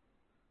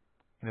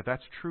 And if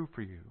that's true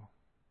for you,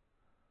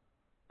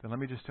 then let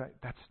me just tell you,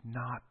 that's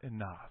not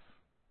enough.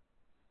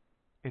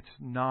 It's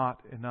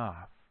not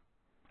enough.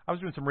 I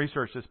was doing some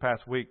research this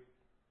past week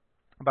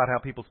about how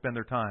people spend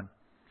their time.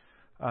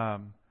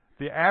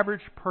 The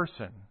average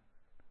person,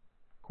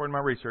 according to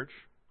my research,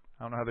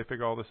 I don't know how they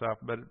figure all this out,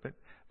 but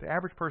The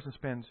average person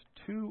spends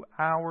 2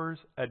 hours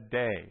a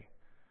day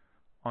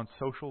on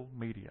social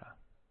media.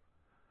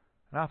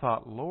 And I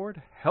thought,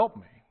 Lord, help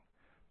me.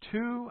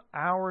 2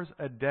 hours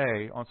a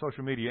day on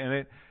social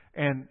media.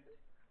 And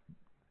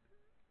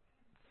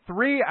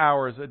 3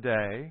 hours a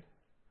day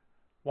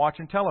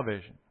watching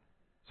television.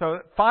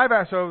 So 5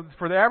 hours. So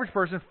for the average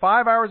person,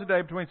 5 hours a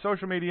day between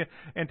social media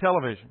and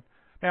television.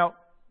 Now,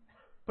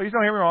 please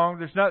don't hear me wrong.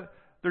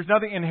 There's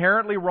nothing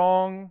inherently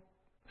wrong,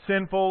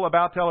 sinful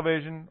about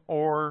television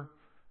or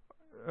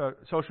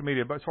social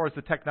media, but as far as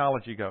the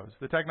technology goes,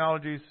 the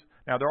technologies.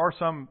 Now, there are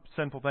some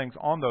sinful things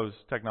on those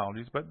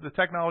technologies, but the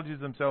technologies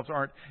themselves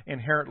aren't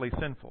inherently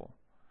sinful.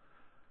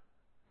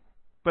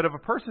 But if a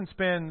person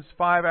spends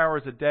 5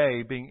 hours a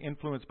day being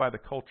influenced by the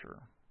culture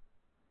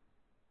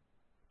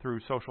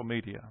through social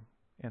media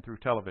and through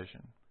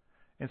television,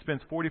 and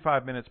spends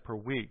 45 minutes per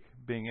week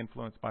being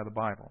influenced by the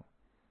Bible,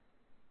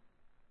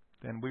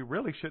 then we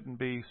really shouldn't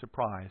be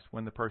surprised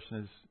when the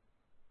person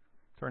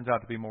turns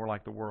out to be more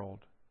like the world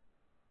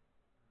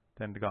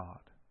than to God.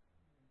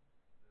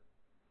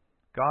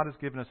 God has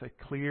given us a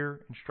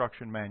clear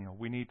instruction manual.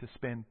 We need to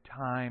spend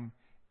time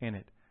in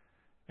it.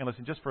 And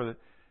listen,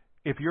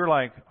 if you're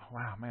like, oh,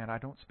 wow, man, I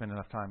don't spend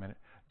enough time in it.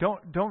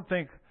 Don't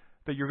think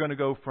that you're going to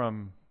go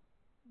from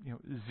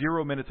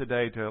 0 minutes a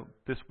day to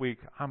this week.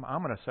 I'm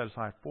going to set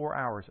aside 4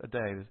 hours a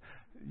day.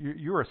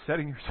 You are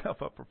setting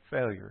yourself up for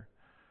failure.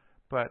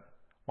 But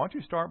why don't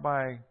you start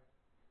by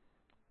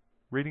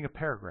reading a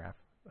paragraph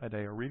a day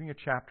or reading a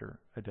chapter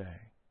a day?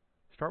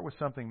 Start with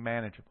something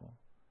manageable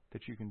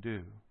that you can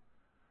do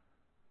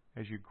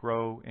as you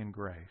grow in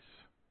grace.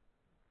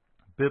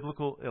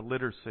 Biblical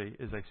illiteracy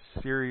is a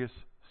serious,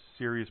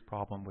 serious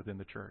problem within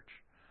the church,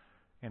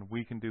 and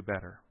we can do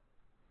better.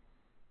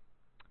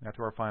 Now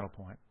to our final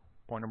point.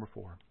 Point number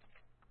 4.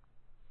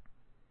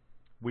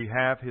 We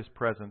have His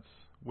presence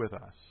with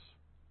us.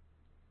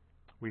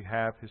 We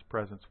have His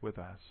presence with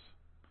us.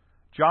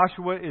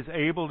 Joshua is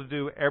able to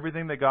do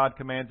everything that God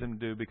commands him to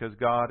do because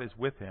God is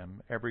with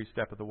him every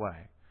step of the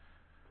way.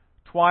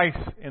 Twice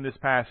in this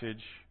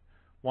passage,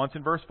 once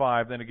in verse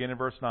 5, then again in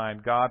verse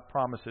 9, God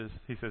promises,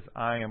 He says,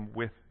 I am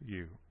with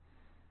you.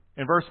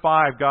 In verse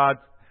 5, God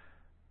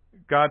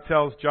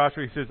tells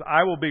Joshua, He says,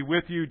 I will be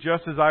with you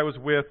just as I was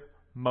with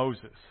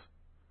Moses.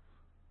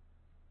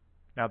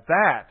 Now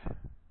that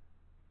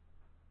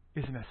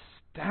is an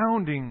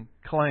astounding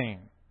claim.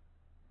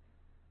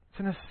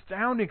 It's an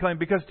astounding claim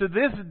because to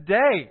this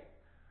day,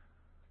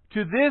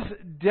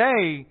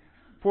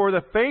 for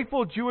the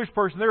faithful Jewish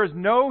person, there is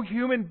no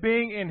human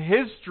being in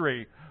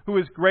history who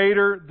is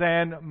greater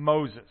than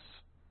Moses.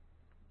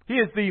 He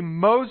is the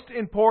most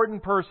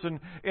important person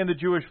in the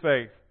Jewish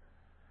faith.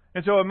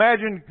 And so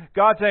imagine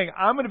God saying,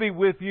 I'm going to be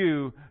with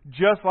you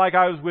just like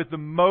I was with the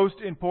most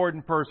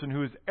important person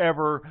who has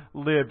ever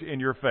lived in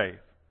your faith.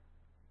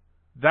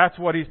 That's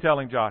what He's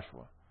telling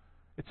Joshua.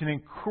 It's an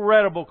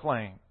incredible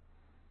claim.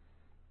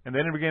 And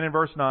then again in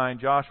verse 9,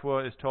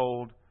 Joshua is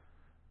told,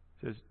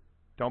 says,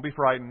 don't be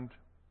frightened,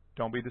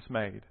 don't be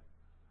dismayed,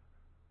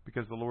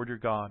 because the Lord your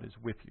God is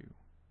with you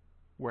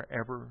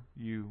wherever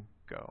you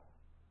go.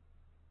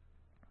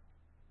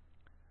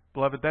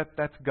 Beloved,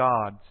 that's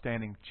God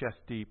standing chest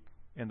deep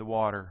in the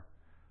water,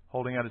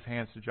 holding out His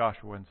hands to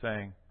Joshua and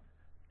saying,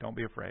 don't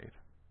be afraid.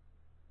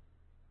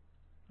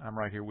 I'm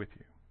right here with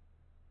you.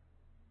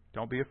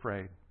 Don't be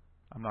afraid.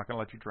 I'm not going to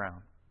let you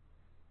drown.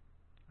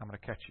 I'm going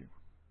to catch you.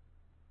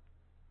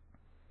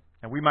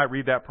 And we might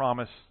read that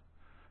promise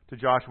to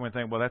Joshua and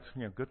think, well, that's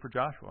good for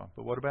Joshua,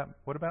 but what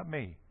about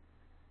me?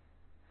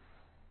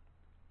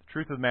 The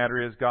truth of the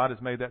matter is, God has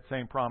made that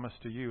same promise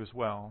to you as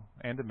well,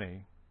 and to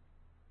me.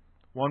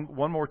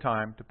 One more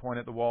time to point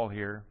at the wall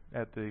here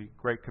at the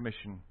Great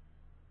Commission.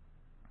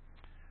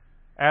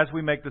 As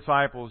we make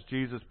disciples,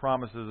 Jesus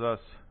promises us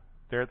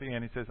there at the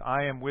end. He says,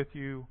 I am with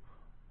you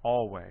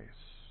always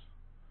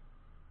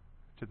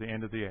to the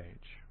end of the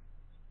age.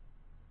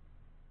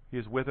 He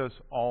is with us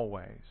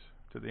always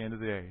to the end of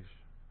the age.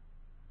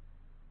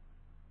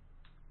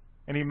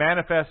 And He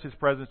manifests His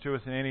presence to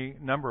us in any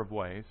number of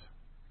ways.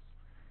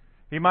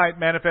 He might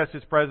manifest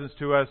His presence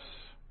to us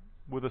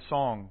with a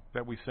song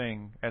that we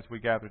sing as we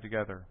gather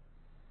together.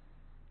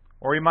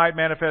 Or He might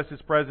manifest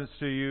His presence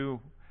to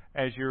you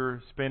as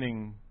you're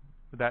spending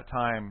that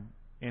time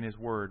in His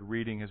Word,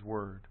 reading His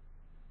Word.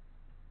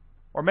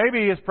 Or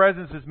maybe His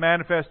presence is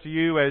manifest to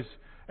you as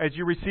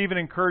you receive an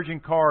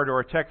encouraging card or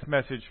a text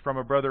message from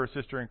a brother or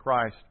sister in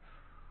Christ.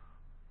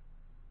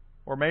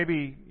 Or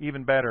maybe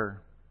even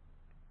better,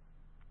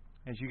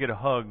 as you get a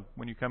hug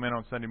when you come in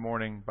on Sunday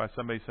morning by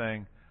somebody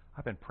saying,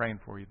 I've been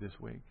praying for you this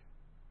week.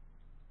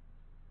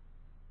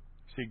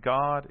 See,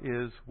 God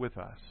is with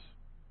us.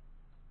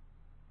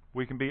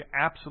 We can be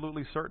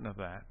absolutely certain of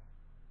that.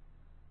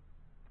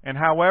 And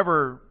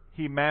however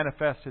He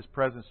manifests His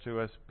presence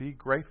to us, be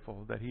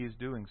grateful that He is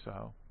doing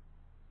so.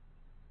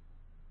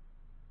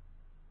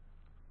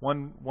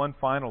 One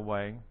final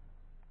way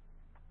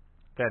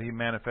that He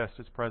manifests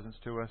His presence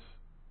to us,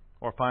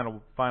 or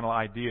final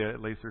idea,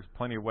 at least there's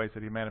plenty of ways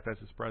that He manifests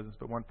His presence,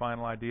 but one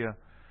final idea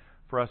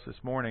for us this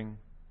morning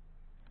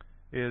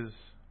is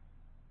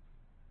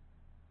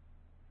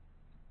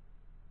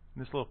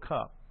this little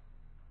cup.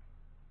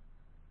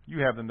 You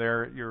have them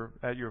there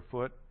at your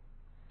foot.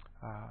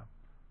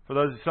 For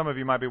those, some of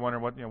you might be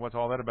wondering what's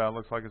all that about. It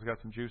looks like it's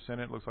got some juice in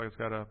it. It looks like it's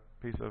got a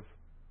piece of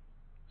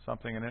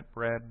something in it,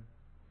 bread.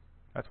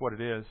 That's what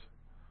it is.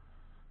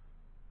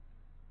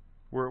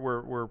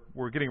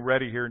 We're getting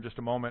ready here in just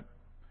a moment.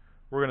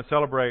 We're going to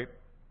celebrate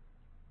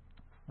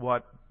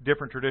what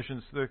different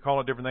traditions, they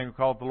call it different things. We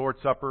call it the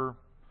Lord's Supper.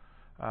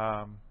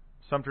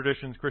 Some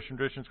traditions, Christian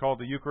traditions, call it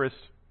the Eucharist.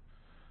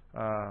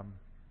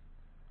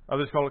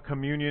 Others call it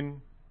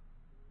communion.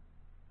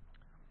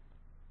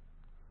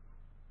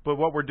 But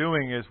what we're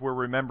doing is we're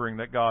remembering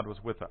that God was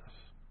with us.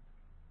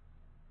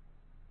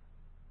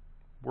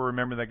 We're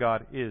remembering that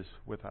God is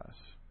with us.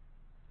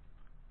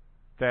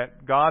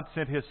 That God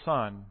sent His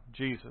Son,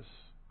 Jesus,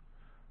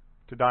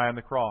 to die on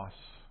the cross.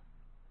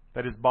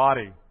 That His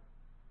body,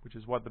 which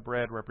is what the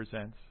bread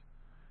represents,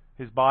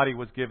 His body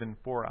was given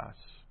for us.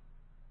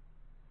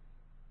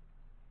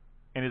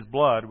 And His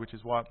blood, which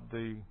is what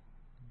the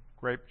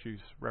grape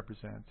juice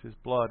represents, His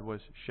blood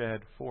was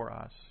shed for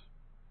us.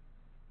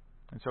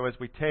 And so as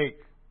we take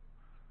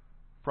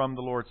from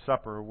the Lord's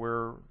Supper,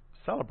 we're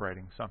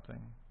celebrating something.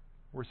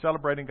 We're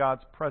celebrating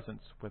God's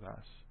presence with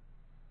us.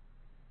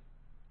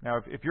 Now,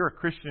 if you're a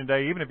Christian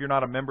today, even if you're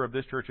not a member of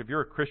this church, if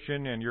you're a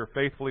Christian and you're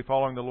faithfully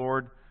following the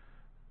Lord,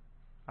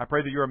 I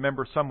pray that you're a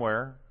member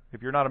somewhere.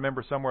 If you're not a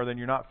member somewhere, then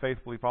you're not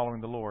faithfully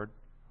following the Lord.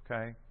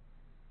 Okay?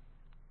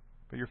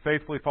 But you're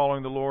faithfully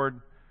following the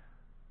Lord,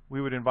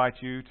 we would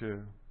invite you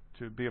to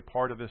be a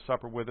part of this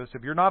supper with us.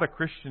 If you're not a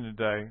Christian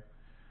today,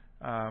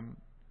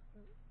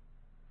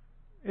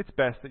 it's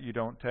best that you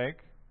don't take.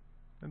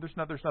 And there's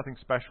nothing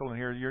special in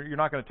here. You're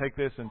not going to take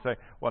this and say,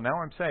 well,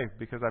 now I'm saved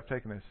because I've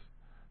taken this.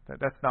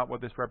 That's not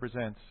what this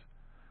represents.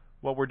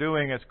 What we're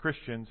doing as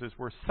Christians is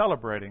we're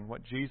celebrating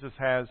what Jesus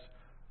has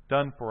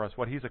done for us,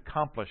 what He's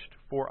accomplished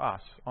for us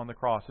on the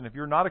cross. And if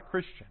you're not a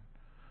Christian,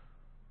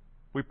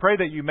 we pray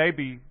that you may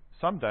be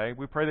someday.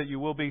 We pray that you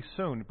will be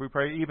soon. We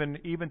pray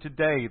even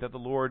today that the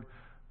Lord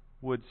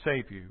would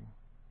save you.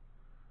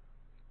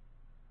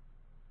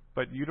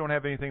 But you don't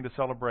have anything to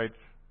celebrate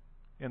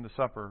in the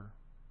supper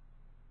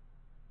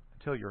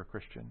until you're a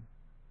Christian.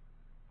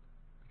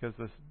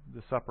 Because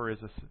the supper is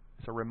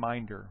a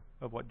reminder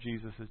of what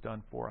Jesus has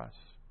done for us.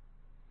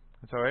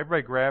 And so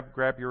everybody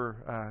grab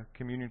your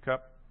communion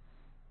cup.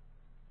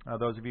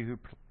 Those of you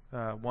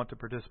who want to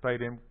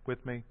participate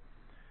with me.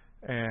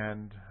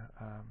 And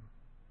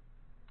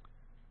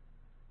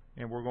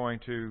we're going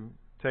to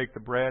take the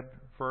bread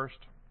first.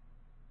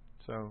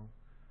 So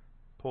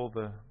pull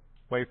the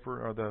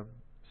wafer or the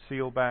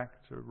seal back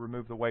to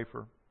remove the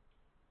wafer.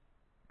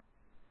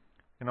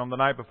 And on the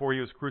night before He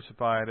was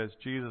crucified, as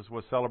Jesus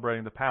was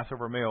celebrating the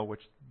Passover meal,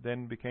 which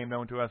then became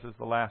known to us as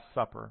the Last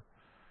Supper,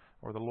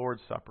 or the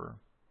Lord's Supper,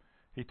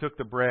 He took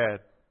the bread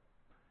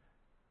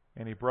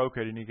and He broke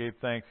it and He gave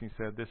thanks. He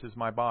said, "This is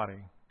my body,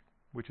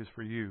 which is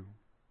for you.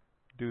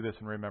 Do this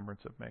in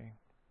remembrance of me."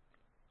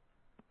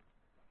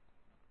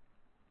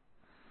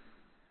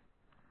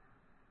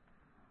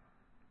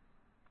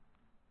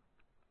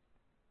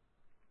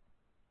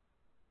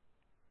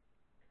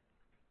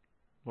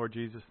 Lord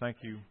Jesus, thank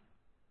you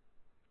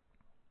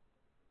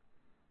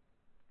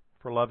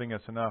for loving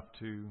us enough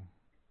to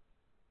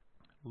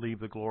leave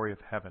the glory of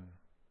heaven,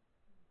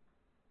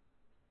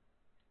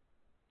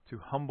 to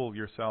humble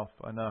yourself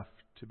enough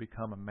to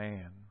become a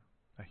man,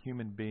 a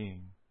human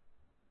being.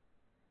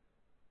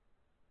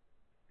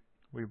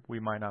 We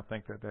might not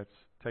think that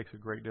takes a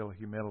great deal of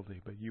humility,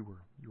 but you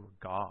were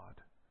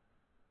God,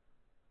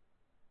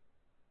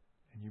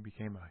 and you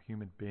became a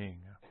human being.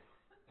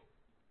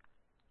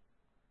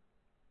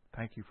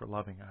 Thank you for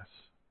loving us,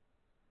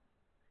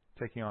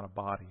 taking on a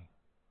body,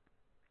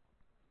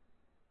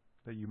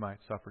 that you might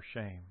suffer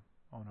shame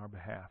on our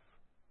behalf.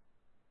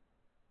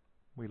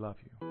 We love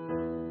you.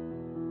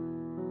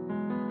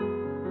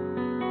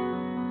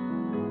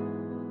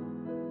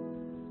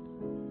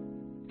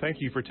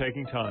 Thank you for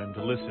taking time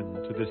to listen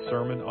to this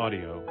sermon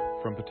audio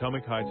from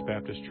Potomac Heights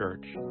Baptist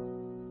Church.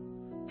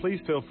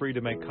 Please feel free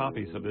to make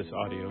copies of this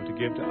audio to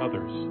give to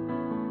others,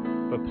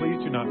 but please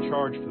do not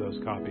charge for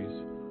those copies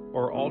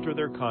or alter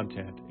their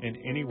content in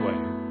any way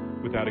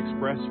without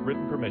express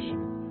written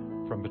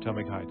permission from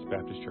Potomac Heights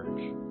Baptist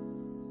Church.